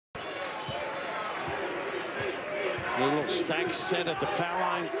A little stack set at the foul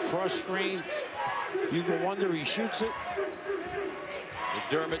line, cross screen. You can wonder he shoots it.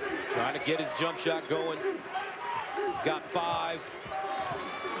 McDermott trying to get his jump shot going. He's got 5.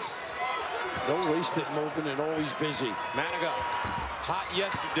 No wasted movement and always busy. Maniga, hot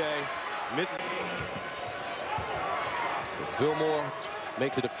yesterday, misses. So Fillmore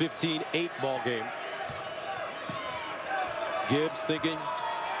makes it a 15-8 ball game. Gibbs thinking.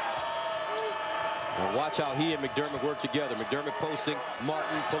 And watch how he and McDermott work together. McDermott posting,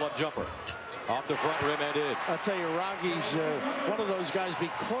 Martin pull-up jumper. Off the front rim and in. I'll tell you, Rocky's one of those guys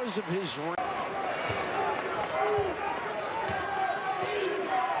because of his range.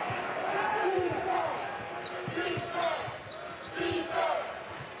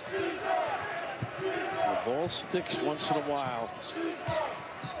 The ball sticks once in a while.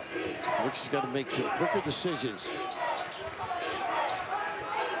 Rick's got to make some quicker decisions.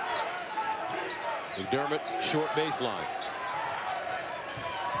 McDermott, short baseline.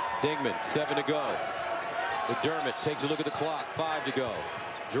 Dingman, 7 to go. McDermott takes a look at the clock, 5 to go.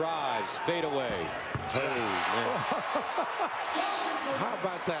 Drives, fade away. Oh, man. How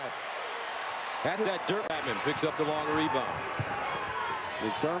about that? That's that dirt. Batman picks up the long rebound.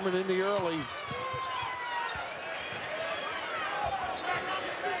 McDermott in the early.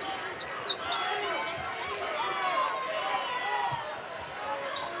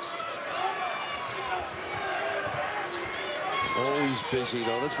 Always busy,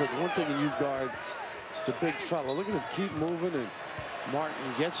 though. That's what one thing you guard the big fella. Look at him keep moving, and Martin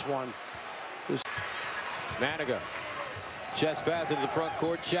gets one. Just Maniga. Chest pass into the front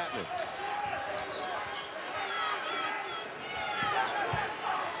court. Chapman.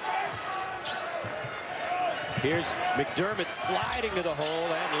 Here's McDermott sliding to the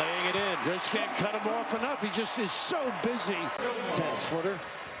hole and laying it in. Just can't cut him off enough. He just is so busy. 10-footer.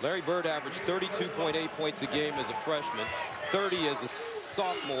 Larry Bird averaged 32.8 points a game as a freshman, 30 as a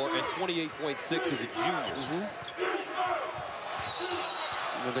sophomore, and 28.6 as a junior.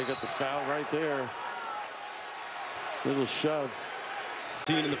 And they got the foul right there. Little shove.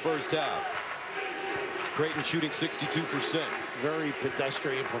 10 in the first half. Creighton shooting 62%. Very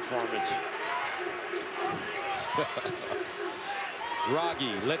pedestrian performance.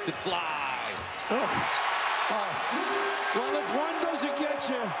 Raggi lets it fly. Oh. Oh. Well, if one doesn't get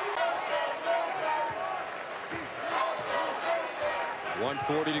you.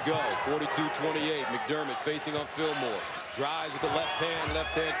 1:40 to go. 42-28. McDermott facing on Fillmore. Drives with the left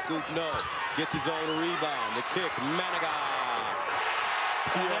hand scoop, no. Gets his own rebound. The kick, Maniga.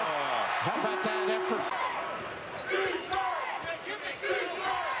 Yeah. How about that effort?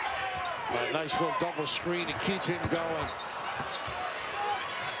 A nice little double screen to keep him going.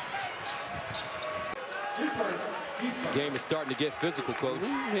 This game is starting to get physical, Coach.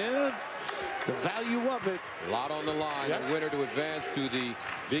 Yeah, the value of it. A lot on the line. Yep. A winner to advance to the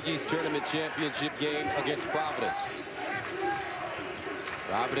Big East Tournament Championship game against Providence.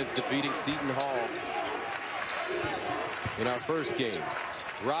 Providence defeating Seton Hall in our first game.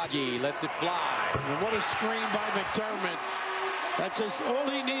 Raggi lets it fly. And what a screen by McDermott. That's just all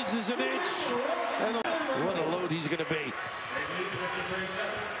he needs is an inch. And what a load he's going to be.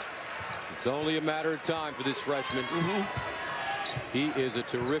 It's only a matter of time for this freshman. He is a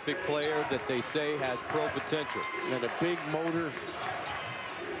terrific player that they say has pro potential. And a big motor.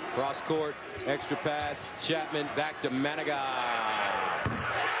 Cross court, extra pass, Chapman back to Maniga.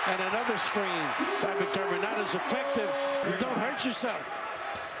 And another screen by McDermott. Not as effective. Don't hurt yourself.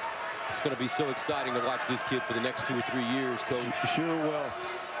 It's going to be so exciting to watch this kid for the next 2 or 3 years, Coach. Sure will.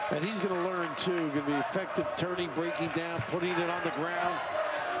 And he's going to learn, too. Going to be effective turning, breaking down, putting it on the ground.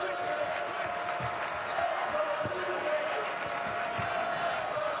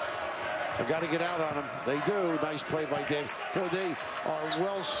 I've got to get out on him. They do. Nice play by Dave. Boy, they are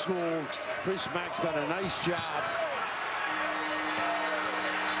well-schooled. Chris Mack's done a nice job.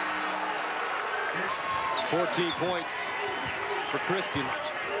 14 points for Kristen.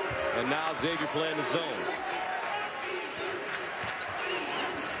 And now Xavier playing the zone.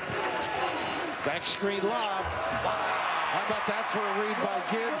 Back screen lob. How about that for a read by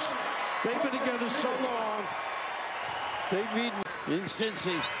Gibbs? They've been together so long. They read in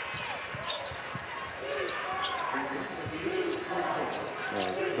Cincy.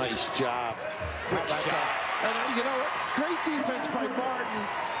 Oh, nice job. How about that? And you know what? Great defense by Martin.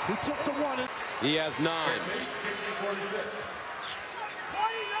 He took the one. He has 9.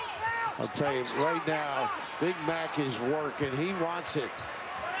 I'll tell you right now, Big Mac is working. He wants it.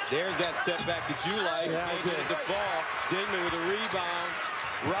 There's that step back that you like. Yeah, I did. The fall. Dingman with a rebound.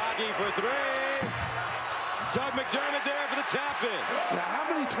 Raggi for 3. Doug McDermott there for the tap in. Now, how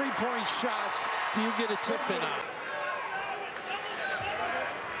many three-point shots do you get a tip in on?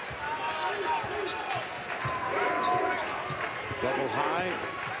 Double high.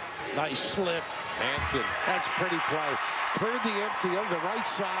 Nice slip. Hansen. That's pretty play. Cleared the empty on the right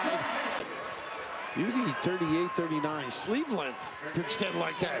side. You need 38, 39. Sleeve length to extend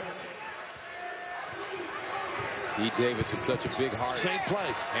like that. E. Davis with such a big heart. Same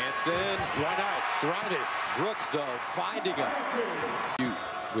play. Hansen. Right out. Right it. Brooks, though, finding him. You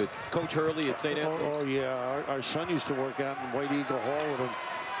with Coach Hurley at St. Anthony. Oh yeah. Our son used to work out in White Eagle Hall with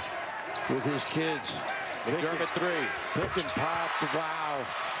him, with his kids. McDermott three. Pick and pop. Wow.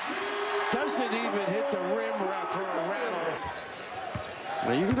 Doesn't even hit the rim for a rattle.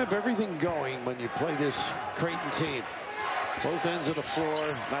 Now you can have everything going when you play this Creighton team. Both ends of the floor.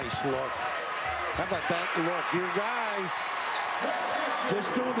 Nice look. How about that look? Your guy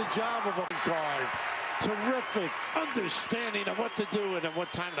just doing the job of a guard. Terrific understanding of what to do and at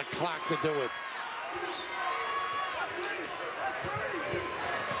what time the clock to do it.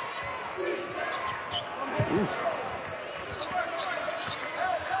 Oof.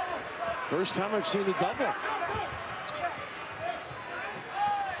 First time I've seen a double.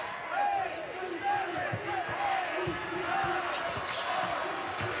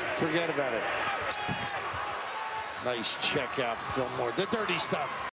 Forget about it. Nice check out, Fillmore. The dirty stuff.